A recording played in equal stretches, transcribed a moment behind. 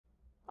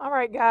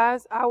Alright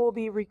guys, I will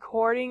be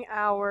recording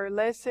our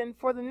lesson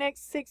for the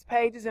next 6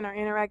 pages in our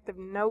interactive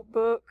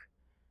notebook,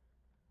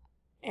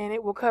 and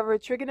it will cover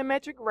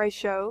trigonometric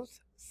ratios,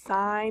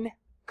 sine,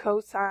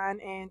 cosine,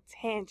 and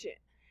tangent.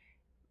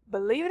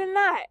 Believe it or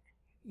not,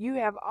 you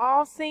have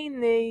all seen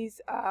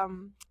these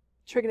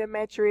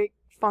trigonometric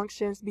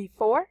functions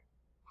before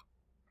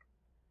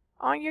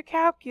on your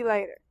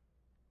calculator.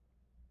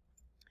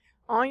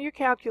 On your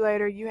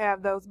calculator, you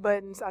have those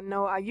buttons. I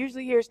know I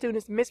usually hear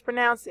students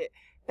mispronounce it.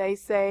 They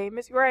say,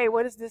 Miss Gray,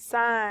 what is the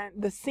sine,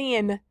 the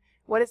sin?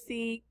 What is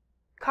the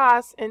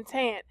cos and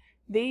tan?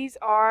 These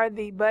are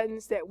the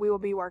buttons that we will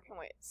be working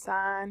with.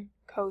 Sine,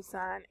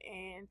 cosine,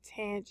 and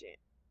tangent.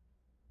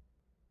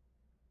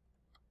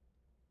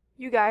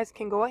 You guys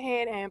can go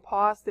ahead and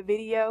pause the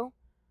video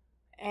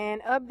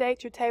and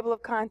update your table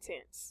of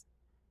contents.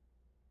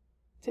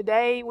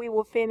 Today we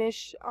will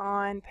finish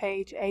on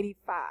page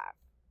 85.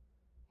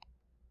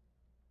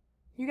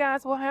 You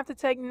guys will have to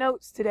take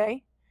notes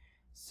today,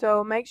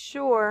 so make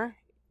sure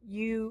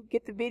you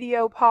get the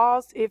video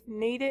paused if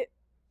needed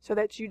so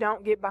that you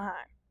don't get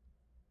behind.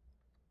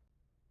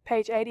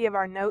 Page 80 of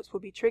our notes will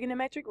be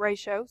trigonometric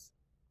ratios,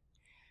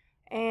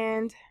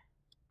 and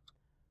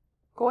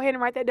go ahead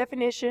and write that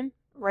definition.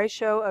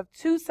 Ratio of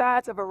two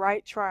sides of a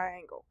right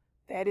triangle.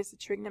 That is the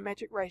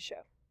trigonometric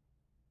ratio.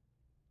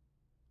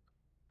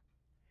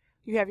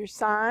 You have your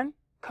sine,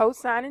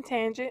 cosine, and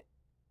tangent.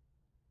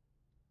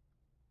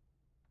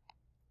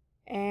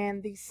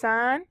 And the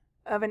sine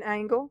of an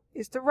angle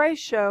is the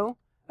ratio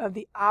of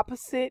the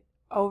opposite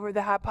over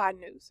the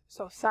hypotenuse.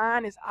 So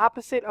sine is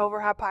opposite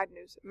over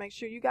hypotenuse. Make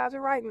sure you guys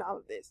are writing all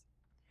of this.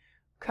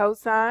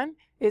 Cosine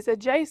is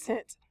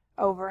adjacent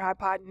over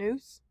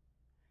hypotenuse.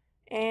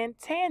 And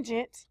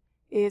tangent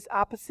is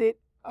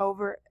opposite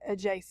over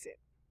adjacent.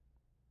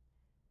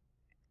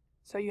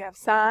 So you have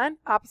sine,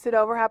 opposite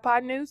over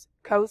hypotenuse,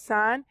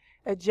 cosine,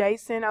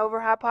 adjacent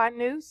over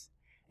hypotenuse,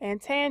 and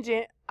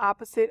tangent,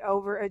 opposite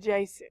over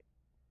adjacent.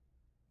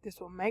 This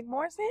will make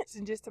more sense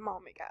in just a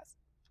moment, guys.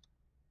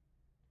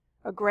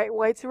 A great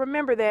way to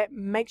remember that,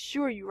 make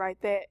sure you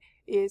write that,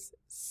 is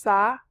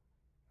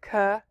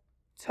SOHCAHTOA.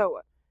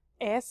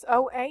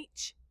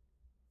 SOHCAHTOA.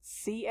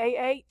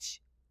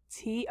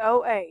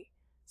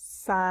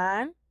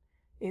 Sine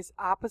is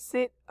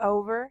opposite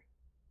over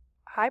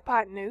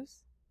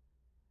hypotenuse.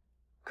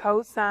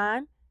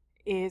 Cosine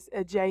is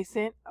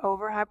adjacent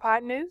over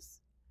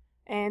hypotenuse.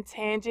 And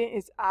tangent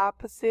is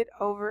opposite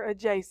over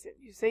adjacent.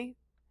 You see?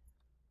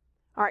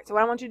 Alright, so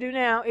what I want you to do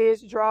now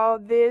is draw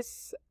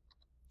this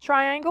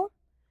triangle,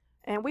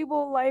 and we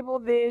will label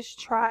this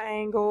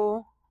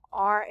triangle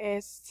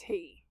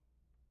RST.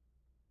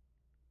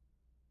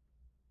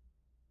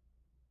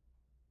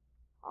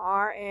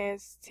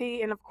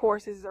 RST, and of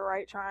course this is a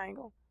right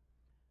triangle.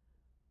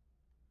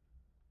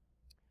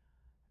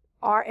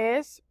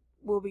 RS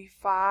will be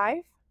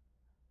 5,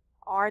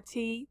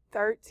 RT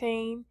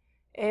 13,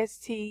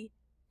 ST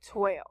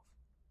 12.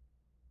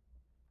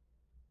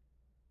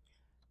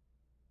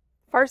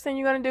 First thing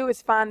you're going to do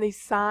is find the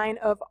sine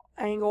of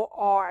angle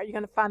R. You're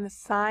going to find the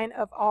sine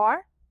of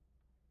R.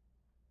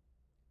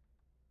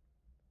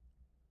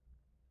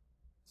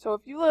 So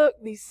if you look,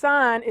 the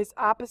sine is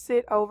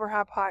opposite over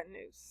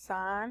hypotenuse.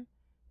 Sine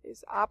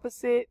is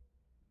opposite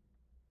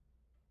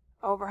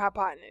over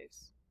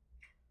hypotenuse.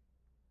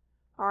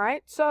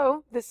 Alright,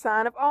 so the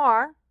sine of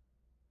R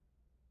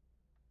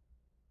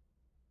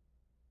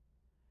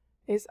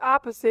is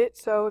opposite.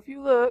 So if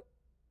you look,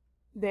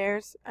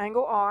 there's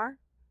angle R.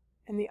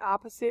 And the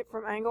opposite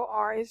from angle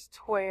R is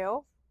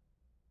 12.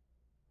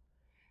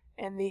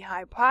 And the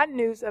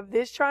hypotenuse of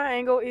this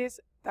triangle is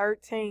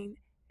 13.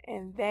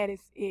 And that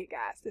is it,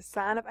 guys. The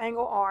sine of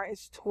angle R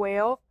is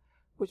 12,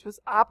 which was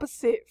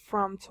opposite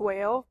from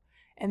 12.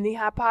 And the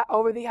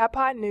over the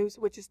hypotenuse,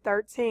 which is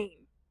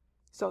 13.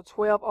 So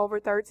 12 over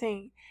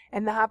 13.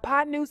 And the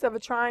hypotenuse of a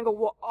triangle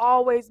will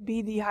always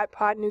be the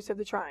hypotenuse of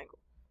the triangle.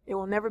 It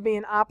will never be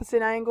an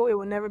opposite angle. It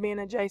will never be an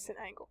adjacent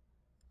angle.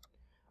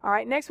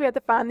 Alright, next we have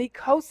to find the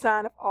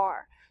cosine of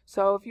R.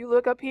 So if you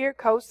look up here,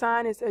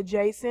 cosine is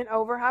adjacent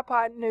over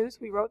hypotenuse.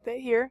 We wrote that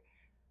here.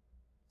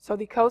 So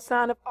the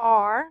cosine of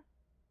R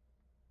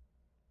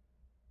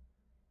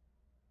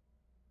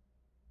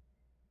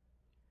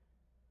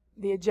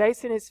the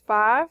adjacent is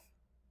 5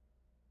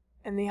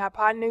 and the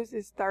hypotenuse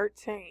is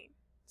 13.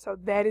 So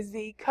that is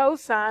the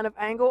cosine of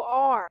angle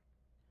R.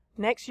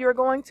 Next you're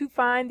going to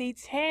find the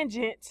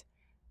tangent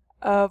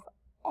of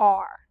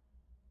R.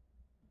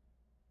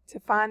 To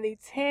find the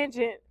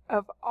tangent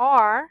of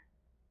R,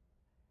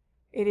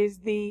 it is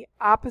the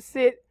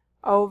opposite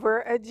over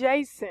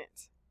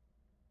adjacent.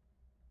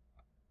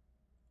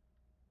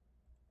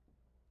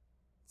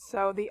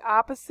 So the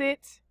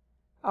opposite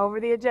over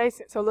the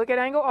adjacent. So look at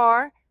angle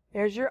R.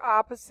 There's your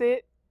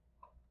opposite.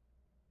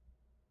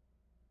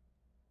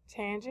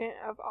 Tangent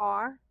of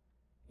R.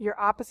 Your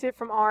opposite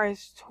from R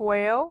is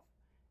 12,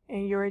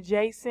 and your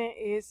adjacent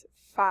is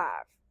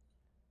 5.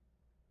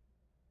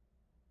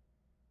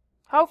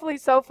 Hopefully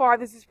so far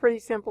this is pretty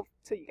simple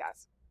to you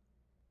guys.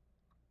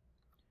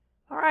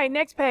 All right,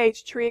 next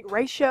page, trig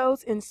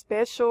ratios in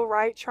special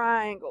right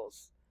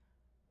triangles.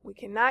 We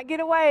cannot get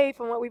away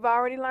from what we've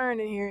already learned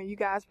in here. You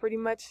guys pretty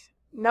much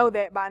know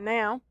that by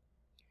now.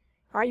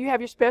 All right, you have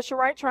your special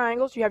right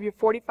triangles. You have your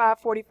 45,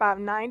 45,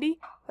 90.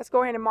 Let's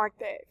go ahead and mark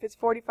that. If it's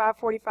 45,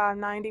 45,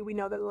 90, we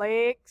know the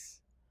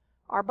legs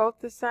are both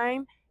the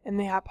same, and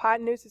the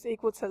hypotenuse is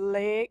equal to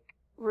leg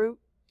root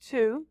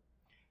 2.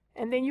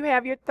 And then you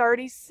have your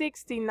 30,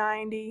 60,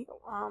 90.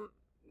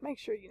 Make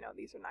sure you know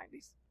these are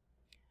 90s.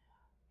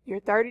 Your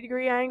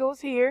 30-degree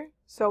angles here.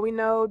 So we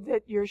know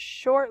that your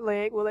short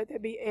leg, we'll let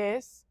that be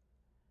S,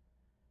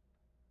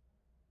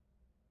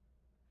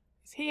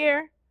 is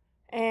here.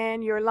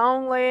 And your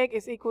long leg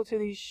is equal to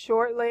the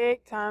short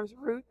leg times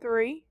root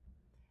 3.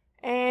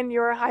 And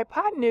your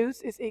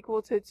hypotenuse is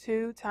equal to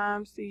 2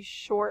 times the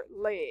short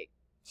leg.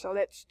 So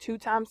that's 2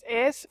 times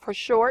S for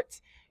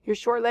short. Your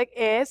short leg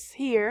S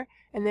here,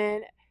 and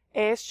then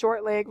S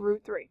short leg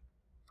root 3.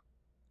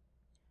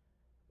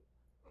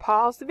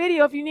 Pause the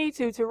video if you need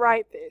to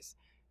write this.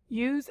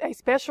 Use a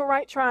special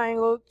right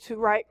triangle to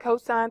write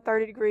cosine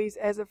 30 degrees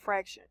as a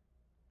fraction.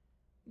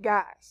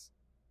 Guys,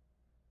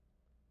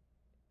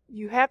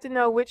 you have to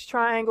know which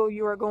triangle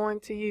you are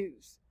going to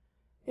use.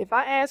 If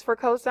I ask for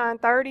cosine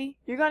 30,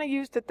 you're going to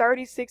use the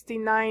 30, 60,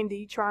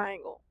 90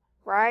 triangle,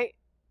 right?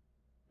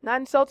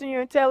 Not insulting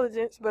your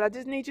intelligence, but I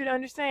just need you to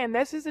understand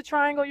this is the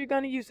triangle you're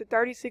going to use, the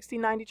 30, 60,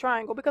 90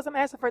 triangle, because I'm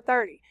asking for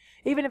 30.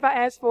 Even if I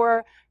ask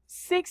for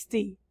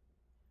 60,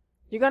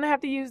 you're going to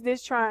have to use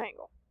this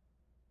triangle.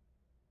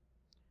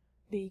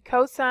 The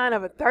cosine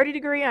of a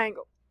 30-degree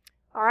angle.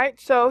 All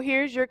right, so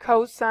here's your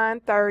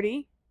cosine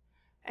 30.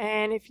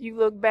 And if you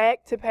look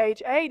back to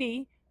page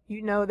 80,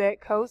 you know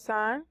that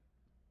cosine,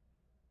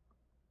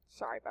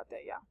 sorry about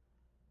that, y'all.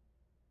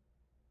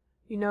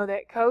 You know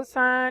that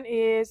cosine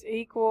is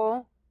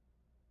equal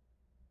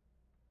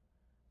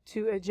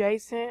to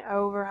adjacent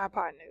over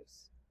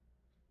hypotenuse.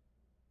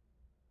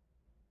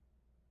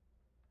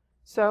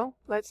 So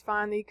let's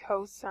find the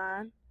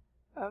cosine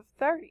of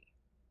 30.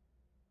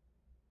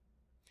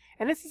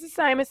 And this is the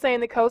same as saying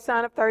the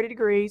cosine of 30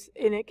 degrees,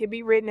 and it can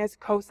be written as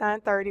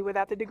cosine 30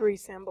 without the degree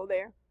symbol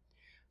there.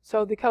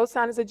 So the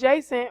cosine is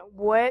adjacent.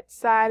 What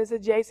side is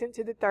adjacent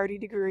to the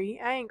 30-degree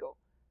angle?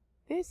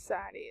 This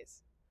side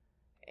is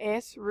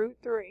S root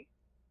 3.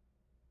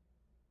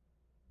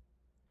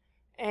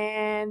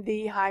 And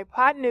the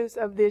hypotenuse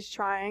of this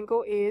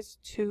triangle is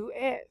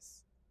 2S.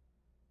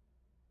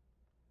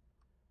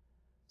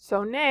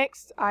 So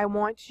next, I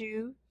want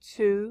you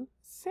to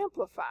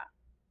simplify.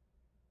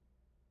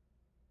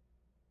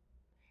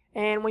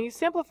 And when you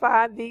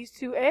simplify, these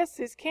two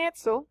s's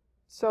cancel.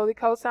 So the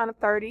cosine of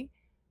 30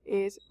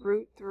 is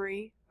root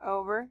 3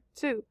 over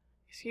 2.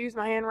 Excuse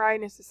my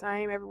handwriting, it's the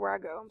same everywhere I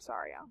go. I'm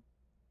sorry, y'all.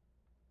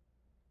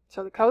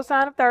 So the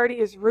cosine of 30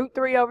 is root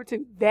 3 over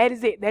 2. That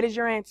is it. That is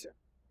your answer.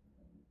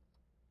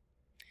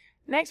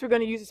 Next, we're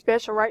going to use a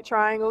special right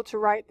triangle to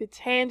write the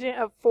tangent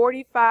of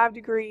 45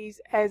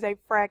 degrees as a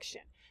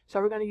fraction. So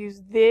we're going to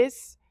use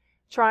this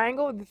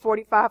triangle, the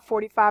 45,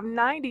 45,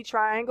 90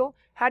 triangle.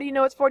 How do you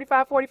know it's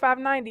 45, 45,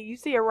 90? You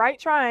see a right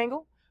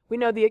triangle. We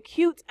know the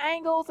acute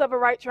angles of a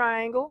right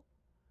triangle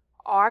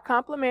are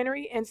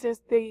complementary, and since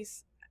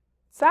these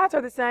sides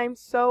are the same,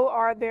 so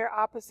are their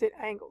opposite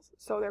angles.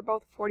 So they're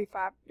both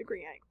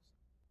 45-degree angles.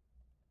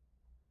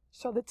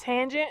 So the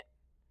tangent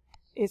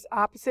is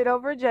opposite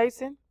over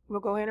adjacent. We'll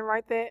go ahead and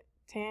write that.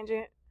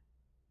 Tangent,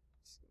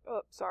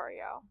 oh, sorry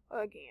y'all,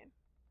 again,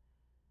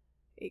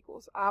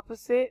 equals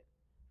opposite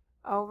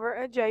over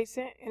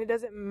adjacent. And it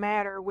doesn't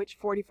matter which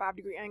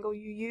 45-degree angle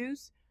you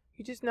use.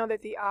 You just know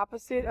that the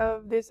opposite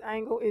of this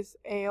angle is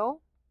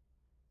L.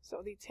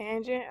 So the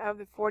tangent of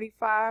the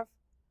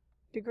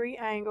 45-degree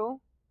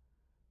angle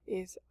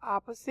is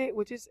opposite,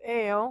 which is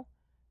L.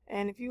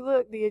 And if you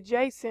look, the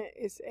adjacent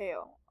is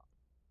L.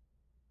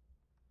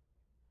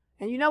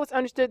 And you know it's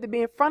understood to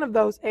be in front of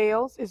those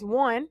L's is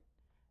 1.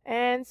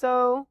 And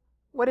so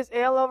what is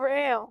L over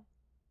L?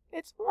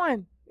 It's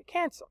 1. They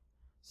cancel.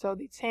 So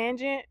the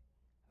tangent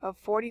of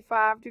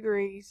 45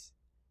 degrees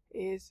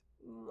is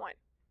 1.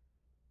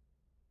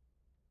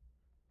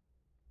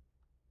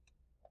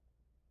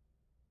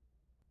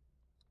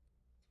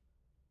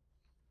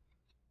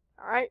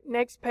 All right,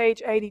 next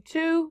page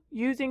 82,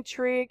 using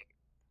trig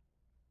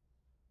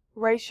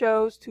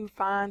ratios to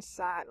find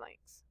side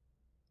lengths.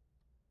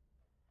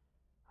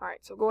 All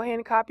right, so go ahead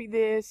and copy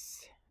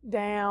this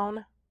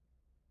down.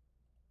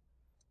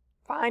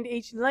 Find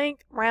each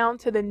length, round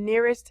to the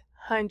nearest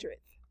hundredth.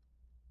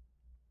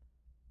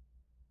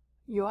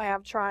 You'll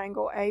have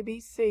triangle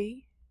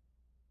ABC.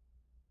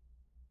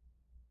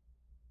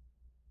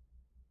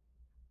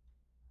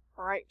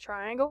 All right,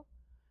 triangle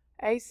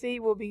AC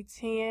will be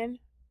 10.2.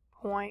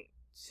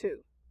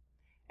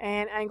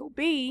 And angle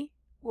B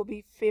will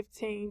be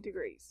 15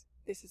 degrees.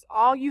 This is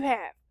all you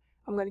have.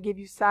 I'm going to give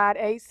you side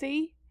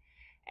AC,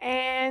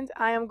 and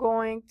I am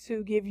going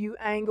to give you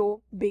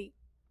angle B.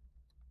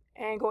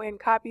 And go ahead and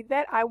copy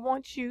that. I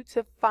want you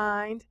to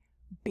find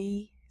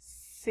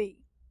BC.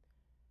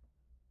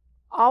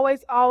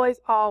 Always, always,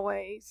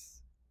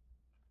 always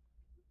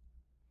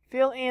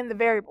fill in the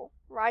variable,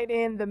 write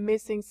in the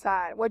missing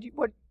side,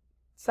 what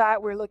side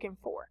we're looking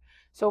for.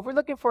 So if we're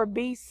looking for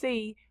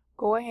BC,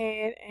 go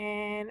ahead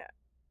and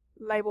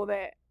label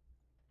that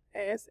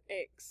as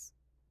X.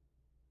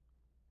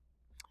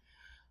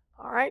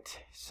 All right,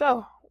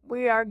 so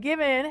we are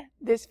given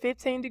this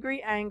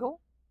 15-degree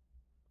angle,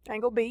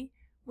 angle B.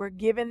 We're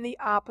given the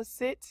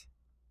opposite,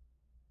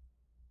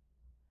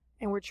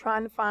 and we're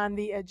trying to find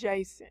the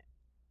adjacent.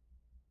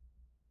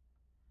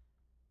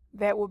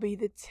 That will be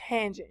the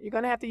tangent. You're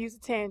going to have to use a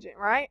tangent,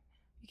 right?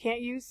 You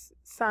can't use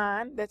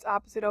sine, that's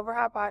opposite over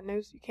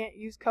hypotenuse. You can't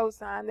use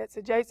cosine, that's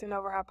adjacent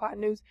over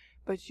hypotenuse,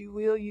 but you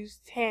will use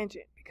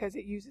tangent because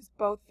it uses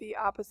both the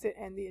opposite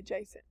and the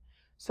adjacent.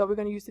 So we're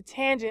going to use the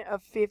tangent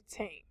of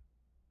 15.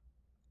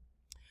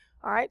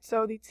 All right,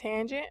 so the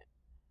tangent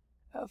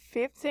of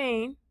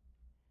 15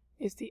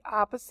 is the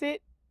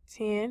opposite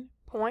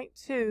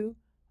 10.2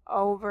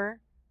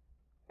 over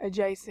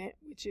adjacent,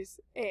 which is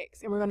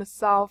X, and we're going to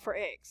solve for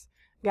X.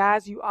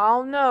 Guys, you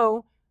all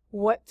know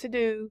what to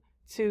do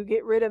to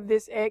get rid of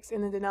this X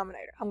in the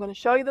denominator. I'm going to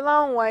show you the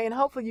long way, and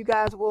hopefully you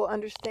guys will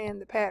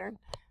understand the pattern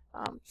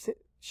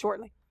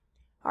shortly.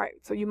 All right,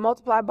 so you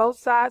multiply both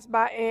sides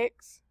by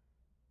X.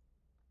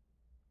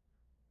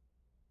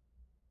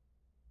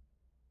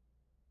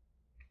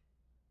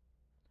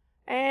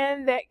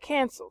 And that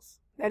cancels.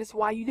 That is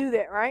why you do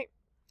that, right?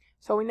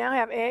 So we now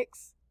have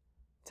X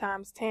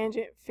times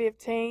tangent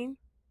 15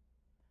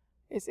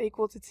 is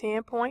equal to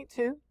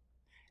 10.2.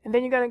 And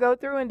then you're going to go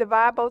through and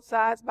divide both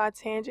sides by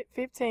tangent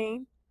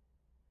 15.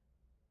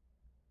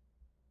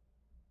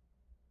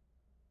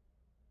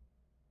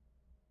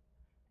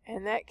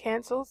 And that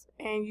cancels.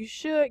 And you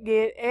should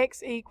get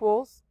X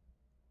equals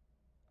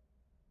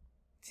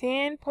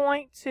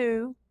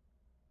 10.2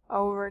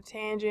 over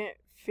tangent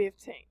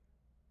 15.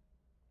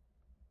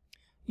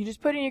 You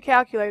just put in your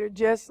calculator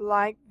just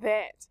like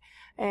that.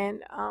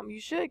 And you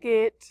should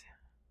get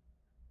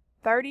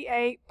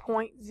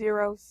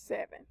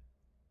 38.07.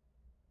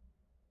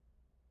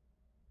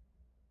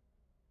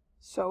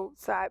 So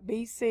side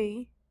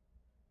BC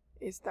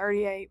is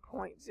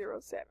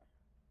 38.07.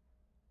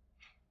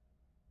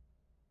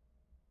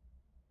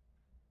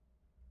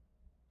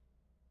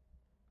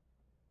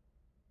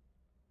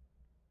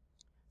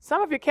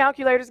 Some of your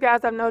calculators,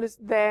 guys, I've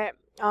noticed that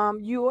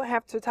you will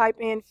have to type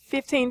in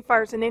 15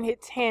 first and then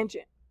hit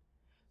tangent.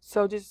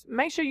 So just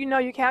make sure you know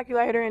your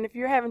calculator, and if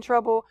you're having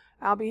trouble,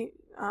 I'll be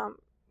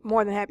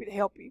more than happy to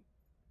help you.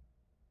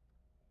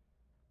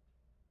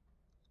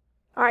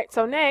 All right,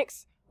 so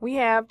next we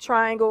have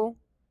triangle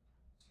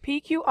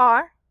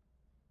PQR.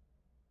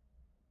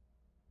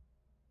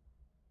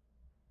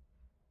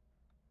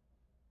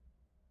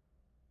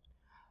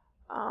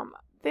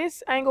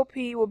 This angle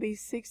P will be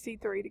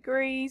 63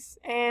 degrees,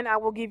 and I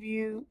will give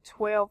you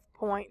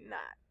 12.9.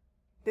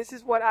 This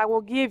is what I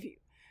will give you,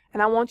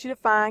 and I want you to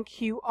find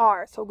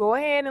QR. So go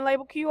ahead and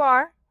label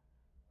QR.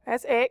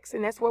 That's X,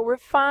 and that's what we're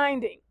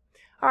finding.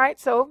 All right,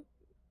 so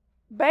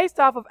based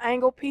off of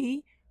angle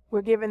P,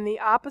 we're given the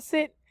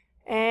opposite,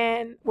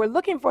 and we're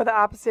looking for the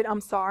opposite.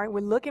 We're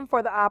looking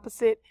for the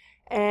opposite,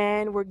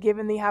 and we're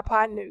given the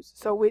hypotenuse.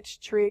 So which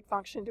trig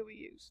function do we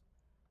use?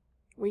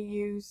 We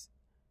use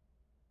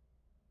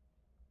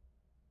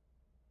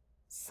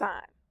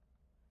sine.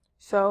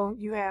 So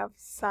you have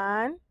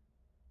sine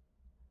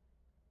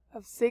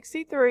of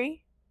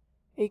 63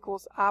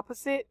 equals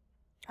opposite.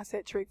 I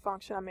said trig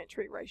function, I meant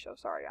trig ratio,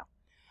 sorry y'all.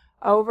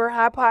 Over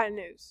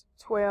hypotenuse,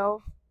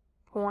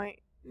 12.9.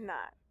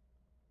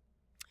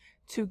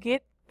 To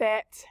get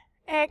that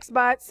X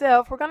by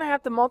itself, we're going to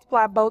have to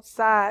multiply both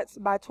sides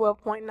by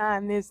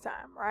 12.9 this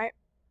time, right?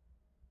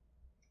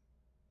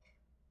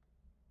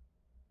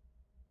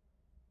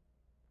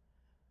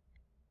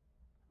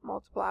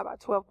 Multiply by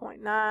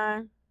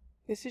 12.9.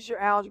 This is your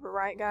algebra,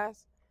 right,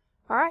 guys?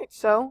 All right,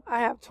 so I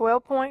have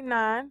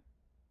 12.9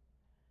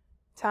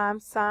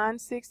 times sine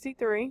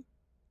 63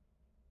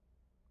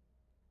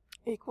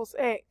 equals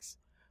X.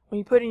 When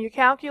you put in your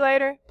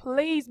calculator,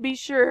 please be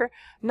sure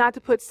not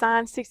to put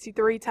sine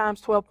 63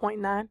 times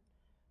 12.9,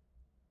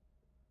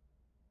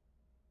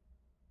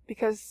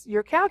 because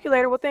your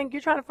calculator will think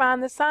you're trying to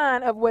find the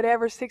sine of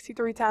whatever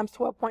 63 times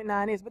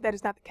 12.9 is, but that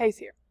is not the case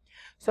here.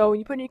 So when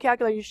you put in your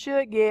calculator, you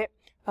should get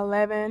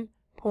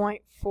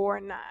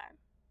 11.49.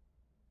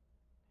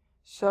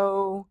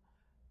 So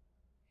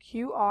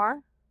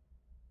QR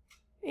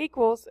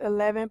equals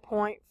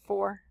 11.49.